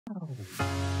Hey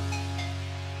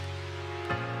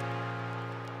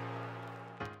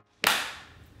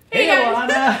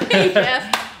Alana! Hey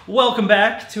Jeff! Welcome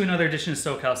back to another edition of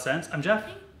SoCal Sense. I'm Jeff.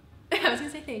 I was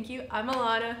gonna say thank you. I'm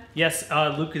Alana. Yes,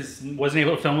 Luke wasn't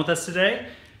able to film with us today.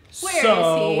 Where is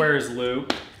he? Where's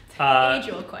Luke?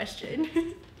 Age-old question.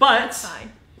 But That's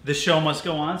fine. The show must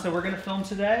go on, so we're gonna film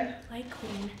today. Like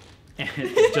Queen. And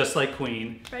just like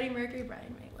Queen. Freddie Mercury,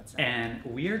 Brian May. What's up? And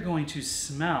we are going to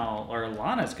smell, or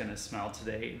Alana's gonna smell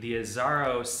today, the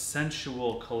Azzaro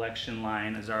Sensual Collection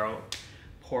line, Azzaro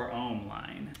Homme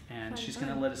line, and she's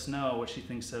gonna let us know what she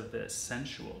thinks of the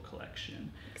Sensual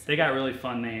collection. They got really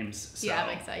fun names. So yeah, I'm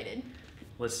excited.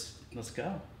 Let's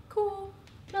go. Cool.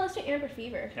 No, let's do Amber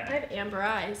Fever. Okay. I have amber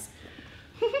eyes.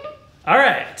 All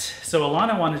right. So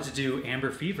Alana wanted to do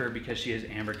Amber Fever because she has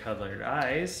amber-colored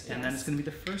eyes, and then it's gonna be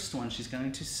the first one she's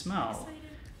going to smell.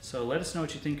 So let us know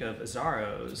what you think of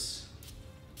Azzaro's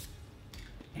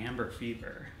Amber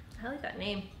Fever. I like that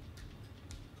name.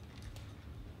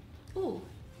 Ooh.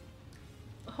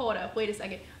 Hold up, wait a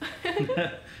second.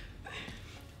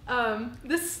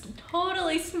 This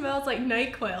totally smells like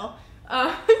NyQuil.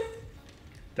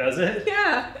 Does it?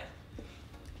 Yeah.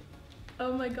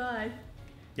 Oh my god.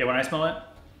 Yeah, when I smell it?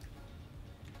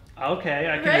 Okay,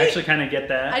 I can Right? actually kind of get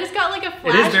that. I just got like a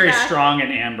flashback. It is very strong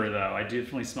in amber though. I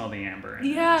definitely smell the amber in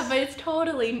Yeah, this. but it's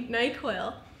totally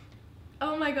NyQuil.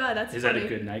 Oh my god, that's Is funny. that a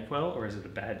good NyQuil or is it a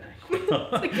bad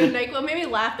NyQuil? It's a good NyQuil. It made me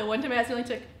laugh. The one time I accidentally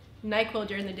took NyQuil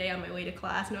during the day on my way to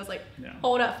class, and I was like, Yeah.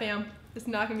 hold up, fam. This is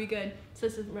not going to be good. So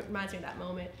this reminds me of that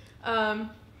moment. The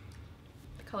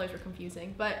colors were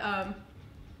confusing. But I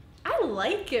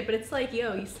like it, but it's like,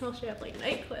 yo, you smell straight up like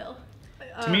NyQuil.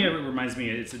 To me, it reminds me,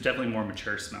 it's a definitely more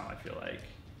mature smell, I feel like.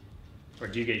 Or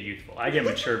do you get youthful? I get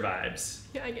mature vibes.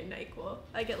 Yeah, I get NyQuil.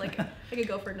 I get like, I could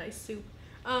go for a nice soup.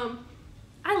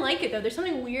 I like it though. There's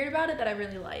something weird about it that I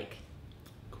really like.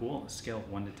 Cool. Scale of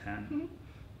 1 to 10. Mm-hmm.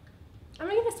 I'm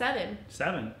gonna give it a 7.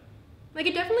 7. Like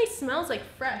it definitely smells like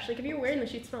fresh. Like if you're wearing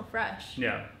this, you'd smell fresh.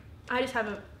 Yeah. I just have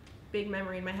a big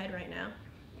memory in my head right now,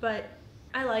 but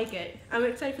I like it. I'm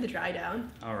excited for the dry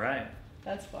down. All right.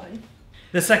 That's fun.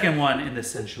 The second one in the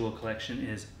Sensual collection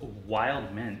is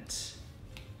Wild Mint.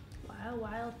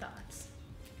 Wild thoughts.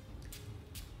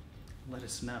 Let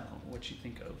us know what you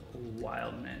think of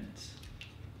Wild Mint.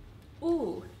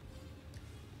 Ooh,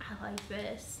 I like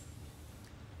this.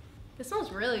 This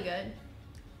smells really good. It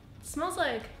smells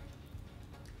like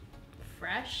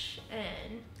fresh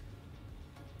and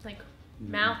like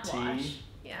mouthwash.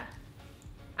 Yeah.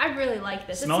 I really like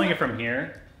this. Smelling it from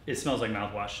here, it smells like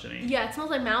mouthwash to me. Yeah, it smells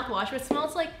like mouthwash, but it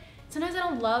smells like, sometimes I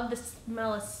don't love the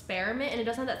smell of spearmint, and it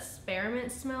doesn't have that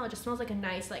spearmint smell. It just smells like a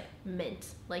nice like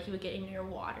mint, like you would get in your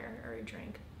water or your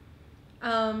drink.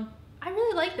 I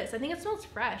really like this. I think it smells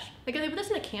fresh. Like if they put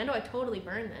this in a candle, I totally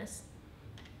burn this.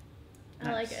 I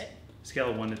Nice. like it.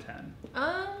 Scale of 1 to 10.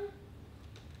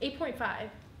 8.5.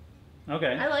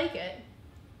 Okay. I like it.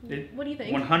 What do you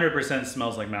think? 100%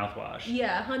 smells like mouthwash.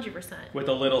 Yeah, 100%. With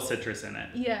a little citrus in it.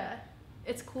 Yeah.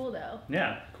 It's cool though.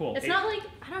 Yeah, cool. It's not like,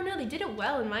 I don't know, they did it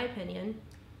well in my opinion.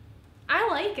 I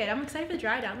like it. I'm excited for the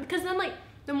dry down because then like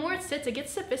the more it sits, it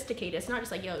gets sophisticated. It's not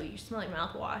just like, yo, you smell like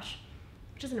mouthwash,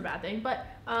 which isn't a bad thing, but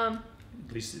At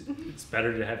least it's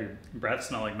better to have your breath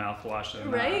smell like mouthwash than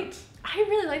right? not. I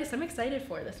really like this. I'm excited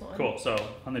for this one. Cool. So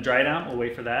on the dry down, we'll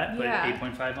wait for that. But Yeah.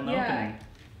 8.5 on the Yeah. opening.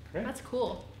 Great. That's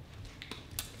cool.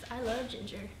 I love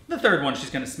ginger. The third one she's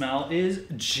going to smell is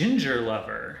Ginger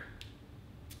Lover.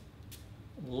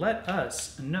 Let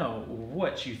us know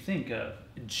what you think of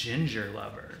Ginger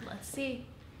Lover. Let's see.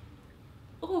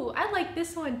 Ooh, I like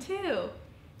this one too.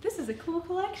 This is a cool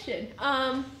collection.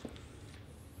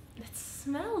 It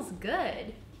smells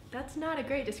good. That's not a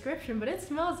great description, but it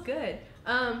smells good.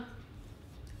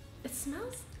 It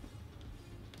smells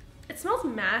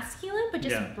masculine, but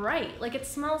just Yeah. bright. Like it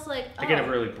smells like, I get a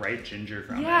really bright ginger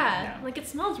from it. yeah, like it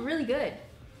smells really good.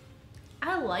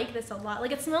 I like this a lot.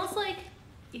 Like it smells like,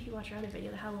 if you watch our other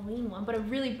video, the Halloween one, but a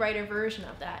really brighter version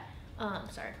of that. Sorry,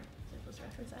 was I supposed to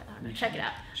reference that? I don't know. Check it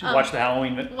out. You should watch the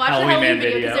Halloween Watch Man the Halloween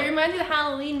video video. because it reminds me of the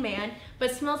Halloween Man, but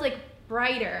it smells like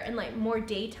brighter and like more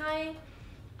daytime.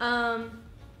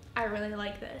 I really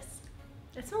like this.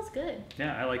 It smells good.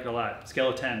 Yeah, I like it a lot. Scale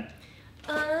of 10.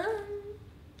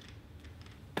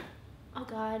 Oh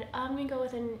god, I'm gonna go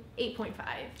with an 8.5.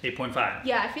 8.5.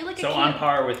 Yeah, I feel like So on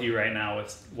par with you right now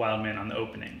with Wild Mint on the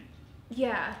opening.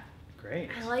 Yeah, Great.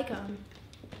 I like them.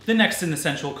 The next in the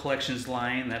Sensual Collections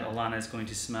line that Alana is going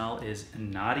to smell is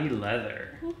Naughty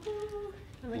Leather.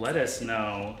 Let us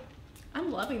know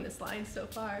I'm loving this line so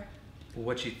far.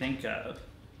 what you think of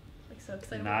Like so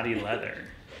excited. Naughty Leather.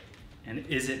 And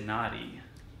is it naughty?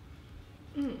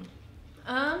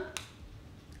 I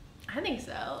think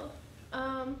so.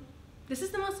 This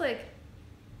is the most like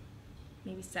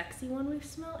maybe sexy one we've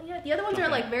smelled yet. The other ones are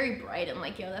like very bright and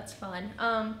like, yo, that's fun.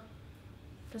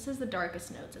 This is the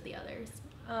darkest notes of the others.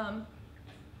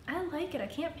 I like it. I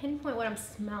can't pinpoint what I'm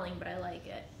smelling, but I like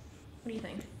it. What do you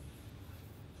think?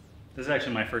 This is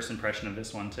actually my first impression of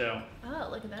this one too. Oh,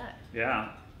 look at that.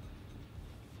 Yeah.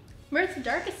 Where's the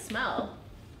darkest smell?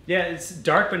 Yeah, it's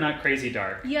dark but not crazy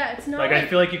dark. Yeah, it's not like I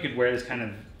feel like you could wear this kind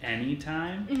of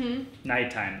anytime.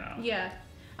 Nighttime though. Yeah.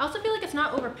 I also feel like it's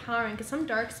not overpowering because some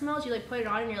dark smells you like put it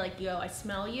on and you're like, yo, I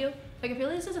smell you. Like I feel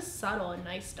like this is a subtle and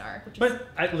nice dark, which is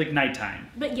like nighttime.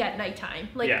 But yeah, nighttime.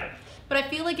 Like yeah. But I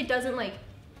feel like it doesn't like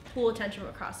pull attention from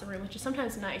across the room, which is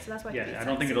sometimes nice. So that's why I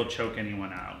don't think it'll choke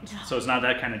anyone out. No. So it's not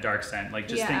that kind of dark scent. Like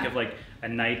just think of like a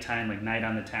nighttime, like night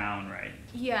on the town, right?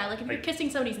 Yeah, like if you're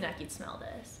kissing somebody's neck, you'd smell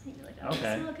this. You'd be like, oh,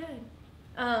 okay. you smell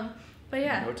good. But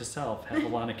yeah. Note to self: have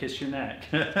Alana kiss your neck.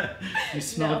 You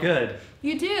smell good.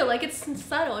 You do. Like it's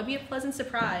subtle. It'd be a pleasant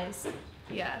surprise.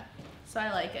 Yeah. So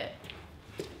I like it.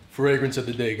 Fragrance of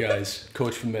the day, guys.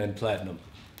 Coach for Men Platinum.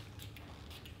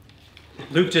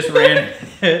 Luke just ran,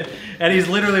 and he's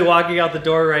literally walking out the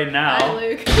door right now. Bye,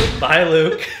 Luke. Bye,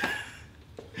 Luke.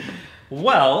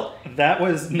 Well, that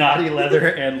was Naughty Leather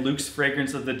and Luke's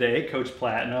fragrance of the day, Coach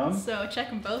Platinum. So check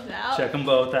them both out. Check them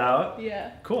both out.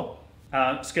 Yeah. Cool.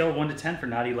 Scale of 1 to 10 for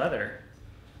Naughty Leather.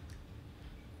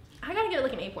 I gotta give it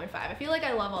like an 8.5. I feel like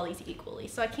I love all these equally,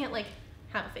 so I can't like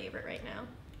have a favorite right now.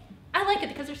 I like it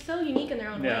because they're so unique in their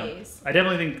own ways. I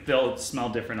definitely think they'll smell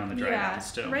different on the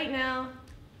Drydowns too. Right now,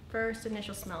 first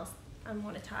initial smells, I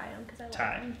want to tie them because I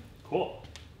like them. Cool.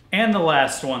 And the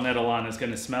last one that Alana's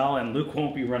going to smell, and Luke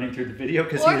won't be running through the video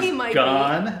because he's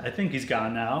gone. I think he's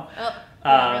gone now.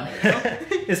 Oh,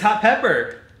 really is hot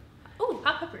pepper. Oh,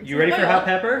 hot peppers. You ready for hot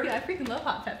pepper? Yeah, I freaking love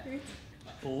hot peppers.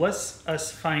 Let's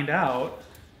us find out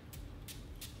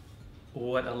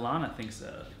what Alana thinks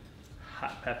of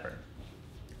hot pepper.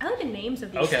 I like the names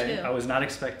of these too. Okay, I was not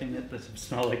expecting it to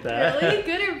smell like that. Really?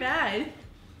 Good or bad?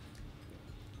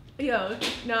 Yo,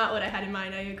 not what I had in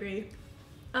mind, I agree.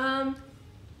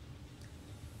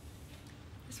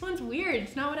 This one's weird.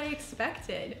 It's not what I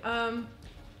expected.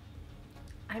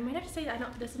 I might have to say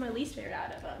this is my least favorite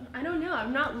out of them. I don't know.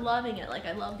 I'm not loving it like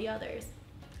I love the others.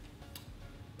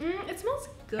 It smells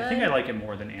good. I think I like it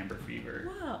more than Amber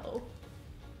Fever. Whoa.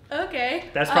 Okay.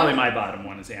 That's probably my bottom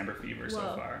one is Amber Fever so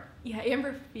far. Yeah,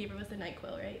 Amber Fever was the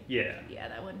NyQuil, right? Yeah. Yeah,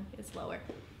 that one is lower.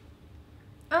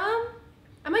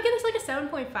 I might give this like a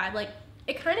 7.5. Like,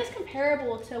 it kind of is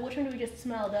comparable to, which one did we just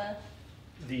smell?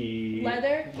 The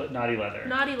leather? Naughty Leather.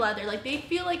 Naughty Leather. Like, they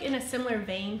feel like in a similar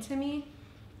vein to me.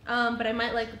 But I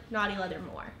might like Naughty Leather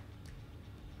more.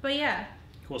 But yeah.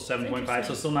 Cool, 7.5.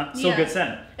 So still good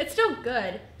scent. It's still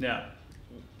good. Yeah.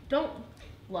 Don't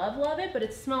love it, but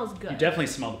it smells good. You definitely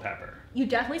smell the pepper. You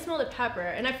definitely smell the pepper.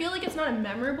 And I feel like it's not a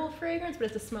memorable fragrance, but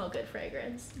it's a smell good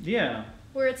fragrance. Yeah.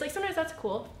 Where it's like, sometimes that's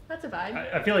cool. That's a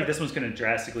vibe. I feel like this one's going to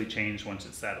drastically change once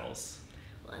it settles.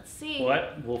 Let's see.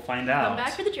 What? We'll find out. Come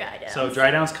back for the Drydowns. So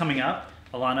Drydowns coming up.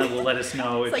 Alana will let us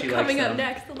know if she likes them. It's like coming up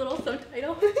next, the little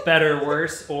subtitle. Better,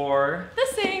 worse, or... the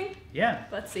same. Yeah.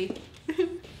 Let's see.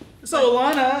 So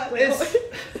Alana is...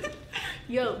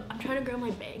 Yo, I'm trying to grow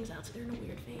my bangs out so they're in a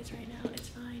weird phase right now. It's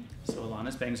fine. So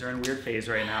Alana's bangs are in a weird phase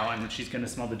right now, and she's going to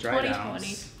smell the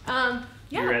Drydowns. 2020.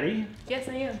 Yeah. You ready? Yes,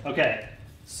 I am. Okay.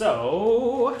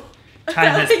 So,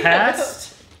 time has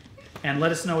passed. And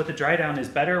let us know what the Drydown is,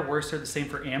 better, worse, or the same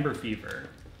for Amber Fever.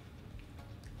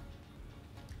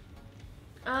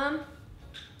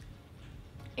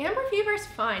 Amber Fever is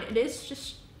fine. It is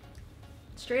just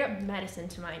straight up medicine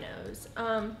to my nose.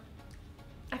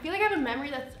 I feel like I have a memory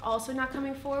that's also not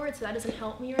coming forward, so that doesn't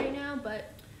help me right now,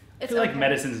 but it's I feel like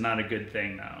medicine's not a good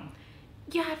thing, though.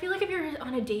 Yeah, I feel like if you're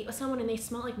on a date with someone and they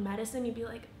smell like medicine, you'd be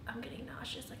like, I'm getting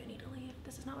nauseous, like I need to leave.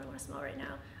 This is not what I want to smell right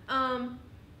now.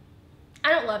 I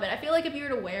don't love it. I feel like if you were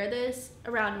to wear this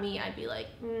around me, I'd be like,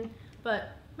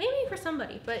 but maybe for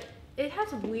somebody. But it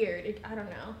has weird, I don't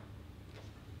know.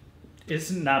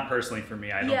 It's not personally for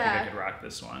me. I don't think I could rock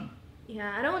this one.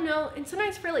 Yeah, I don't know. And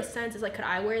sometimes for like scents, it's like, could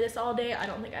I wear this all day? I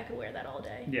don't think I could wear that all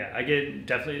day. Yeah, I get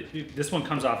definitely, this one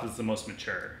comes off as the most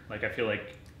mature. Like I feel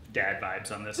like dad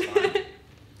vibes on this one.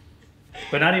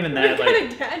 But not even that. What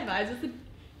kind of dad vibes? What's the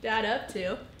dad up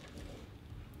to?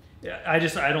 Yeah, I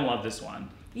don't love this one.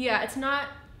 Yeah, it's not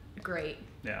great.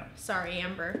 Yeah. Sorry,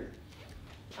 Amber.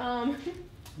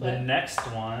 The next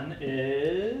one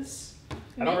is... Mint?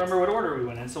 I don't remember what order we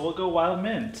went in, so we'll go Wild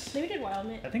Mint. Maybe we did Wild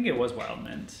Mint. I think it was Wild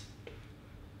Mint.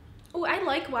 Oh, I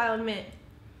like Wild Mint.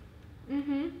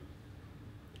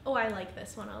 Oh, I like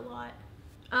this one a lot.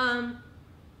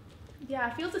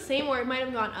 Yeah, it feels the same, or it might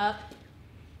have gone up.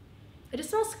 It just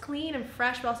smells clean and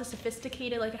fresh, but also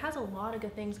sophisticated. Like, it has a lot of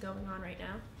good things going on right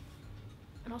now.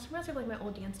 And also reminds me of like my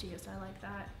old dance studio, so I like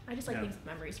that. I just like these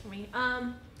memories for me.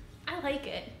 I like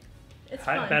it. It's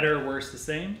fun. Better, worse, the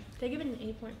same? Did I give it an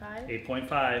 8.5?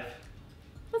 8.5.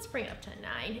 Let's bring it up to a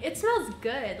 9. It smells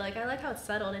good. Like, I like how it's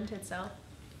settled into itself.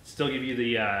 Still give you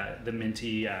the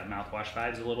minty mouthwash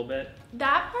vibes a little bit.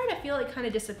 That part I feel like kind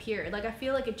of disappeared. Like, I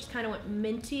feel like it just kind of went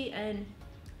minty, and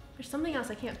there's something else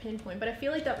I can't pinpoint, but I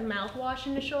feel like that mouthwash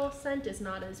initial scent is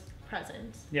not as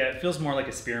present. Yeah, it feels more like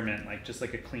a spearmint, like just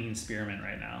like a clean spearmint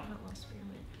right now. I don't love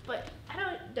spearmint, but I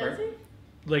don't. Does it?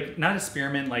 Like not a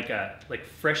spearmint, like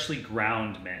freshly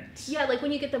ground mint. Yeah, like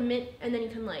when you get the mint and then you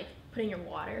can like put in your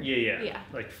water. Yeah.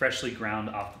 Like freshly ground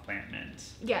off the plant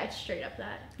mint. Yeah, it's straight up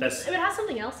that. That's. It has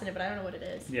something else in it, but I don't know what it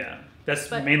is. Yeah, that's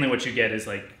mainly what you get is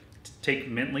like take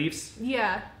mint leaves.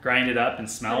 Yeah. Grind it up and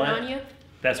smell put it on you.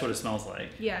 That's what it smells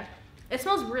like. Yeah, it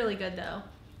smells really good though.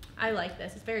 I like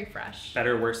this. It's very fresh.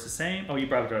 Better, worse, the same. Oh, you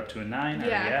brought it up to a 9. I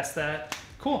already asked that.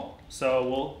 Cool.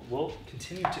 So we'll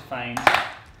continue to find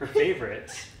her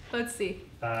favorite. Let's see.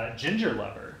 Ginger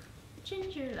Lover.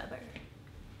 Ginger Lover.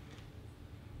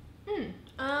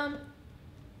 I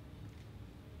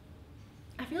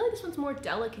feel like this one's more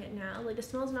delicate now. Like the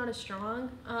smell's not as strong.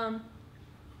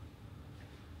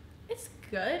 It's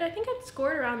good. I think I'd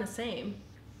score it around the same.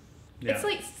 Yeah. It's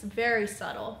like very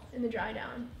subtle in the dry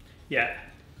down. Yeah.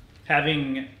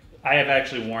 I have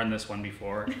actually worn this one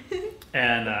before.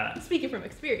 And speaking from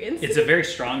experience. It's a very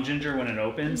strong ginger when it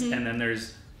opens, and then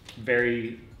there's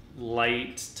very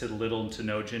light to little to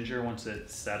no ginger once it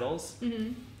settles.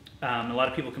 A lot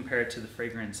of people compare it to the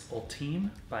fragrance Ultime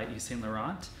by Yves Saint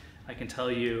Laurent. I can tell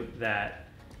you that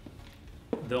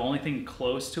the only thing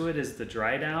close to it is the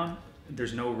dry down.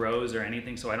 There's no rose or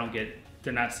anything, so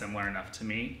they're not similar enough to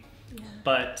me. Yeah.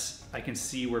 But I can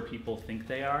see where people think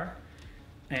they are.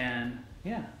 And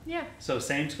yeah. So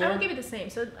same score? I would give it the same.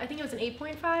 So I think it was an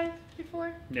 8.5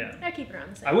 before. Yeah. I keep it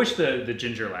around the same. I wish the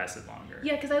ginger lasted longer.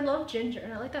 Yeah, because I love ginger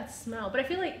and I like that smell. But I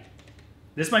feel like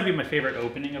this might be my favorite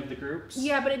opening of the groups.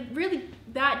 Yeah, but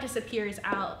that disappears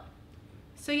out.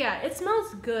 So yeah, it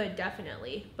smells good,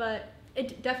 definitely. But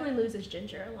it definitely loses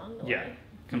ginger along the way. Yeah,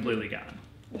 completely gone.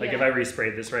 Like if I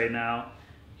resprayed this right now,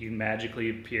 you magically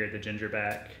appear the ginger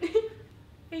back.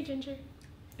 Hey, ginger.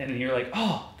 And then you're like,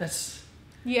 oh, that's...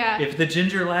 Yeah. If the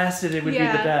ginger lasted, it would be the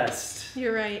best.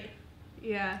 You're right.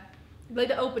 Yeah. Like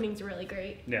the opening's really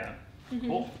great. Yeah.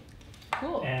 Cool.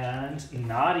 And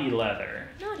Naughty Leather.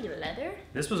 Naughty Leather.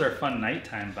 This was our fun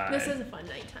nighttime vibe. This is a fun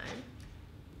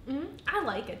nighttime. I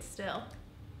like it still.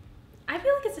 I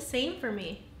feel like it's the same for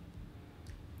me.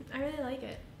 I really like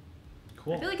it.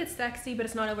 Cool. I feel like it's sexy, but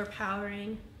it's not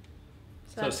overpowering.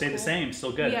 So stay the same,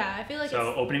 still good. Yeah, I feel like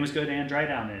so opening was good and dry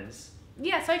down is.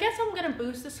 Yeah, so I guess I'm gonna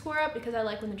boost the score up because I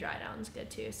like when the dry down's good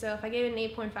too. So if I gave it an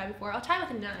 8.5 before, I'll tie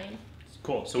with a 9.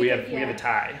 Cool. So we have a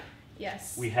tie.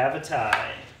 Yes. We have a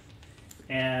tie.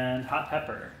 And hot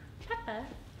pepper. Pepper.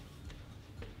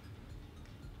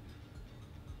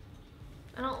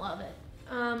 I don't love it.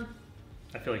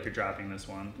 I feel like you're dropping this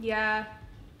one. Yeah,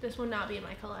 this will not be in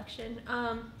my collection.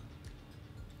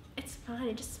 It's fine.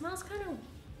 It just smells kind of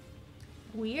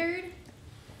weird.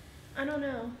 I don't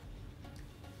know.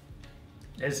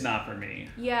 It's not for me.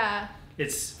 Yeah.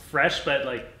 It's fresh, but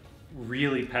like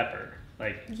really pepper.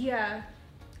 Like. Yeah.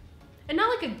 And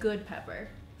not like a good pepper.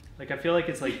 Like I feel like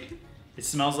it's like it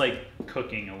smells like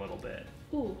cooking a little bit.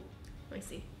 Ooh, I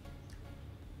see.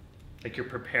 Like you're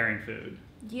preparing food.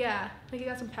 Yeah, like you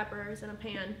got some peppers in a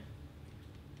pan.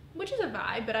 Which is a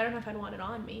vibe, but I don't know if I'd want it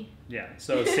on me. Yeah,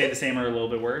 so stay the same or a little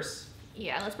bit worse?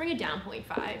 Yeah, let's bring it down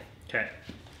 0.5. Okay.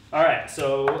 All right,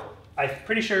 so I'm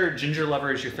pretty sure Ginger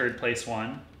Lover is your third place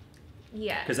one.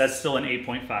 Yeah. Because that's still an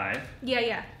 8.5.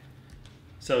 Yeah.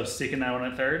 So sticking that one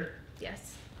at third?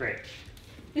 Yes. Great.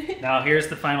 Now here's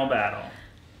the final battle.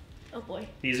 Oh boy.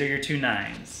 These are your 2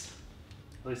 9s.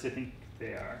 At least I think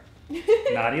they are.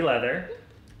 Naughty Leather.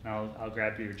 I'll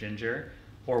grab your ginger.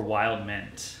 Or Wild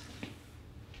Mint.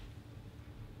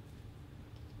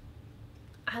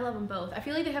 I love them both. I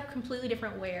feel like they have completely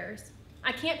different wears.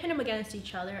 I can't pin them against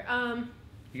each other.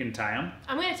 You can tie them?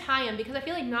 I'm going to tie them because I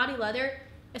feel like Naughty Leather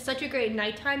is such a great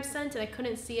nighttime scent and I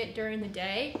couldn't see it during the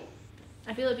day.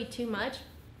 I feel it'd be too much.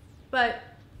 But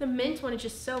the mint one is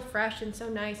just so fresh and so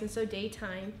nice and so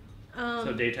daytime.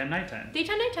 So daytime, nighttime.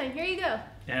 Daytime, nighttime. Here you go.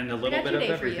 And a little bit of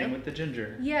everything with the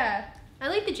ginger. Yeah. I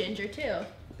like the ginger too.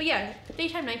 But yeah,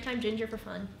 daytime, nighttime ginger for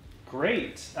fun.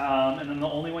 Great. And then the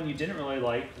only one you didn't really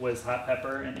like was Hot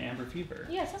Pepper and Amber Fever.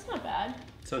 Yes, that's not bad.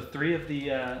 So 3 of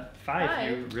the 5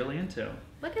 you're really into.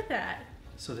 Look at that.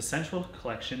 So the Sensual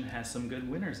collection has some good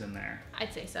winners in there.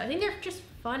 I'd say so. I think they're just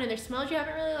fun, and they're smells you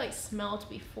haven't really like smelled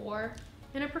before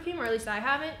in a perfume, or at least I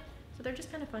haven't. So they're just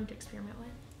kind of fun to experiment with.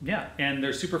 Yeah, and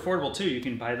they're super affordable too. You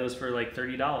can buy those for like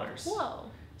 $30.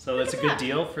 Whoa. So that's a good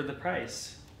deal for the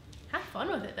price. Have fun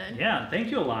with it then. Yeah,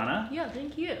 thank you, Alana. Yeah,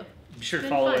 thank you. Be sure to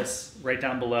follow us right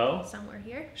down below. Somewhere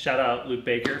here. Shout out Luke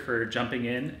Baker for jumping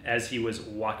in as he was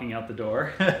walking out the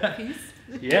door. Peace.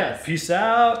 Yeah, peace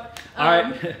out. All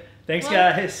right. Thanks,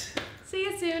 guys. See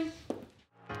you soon.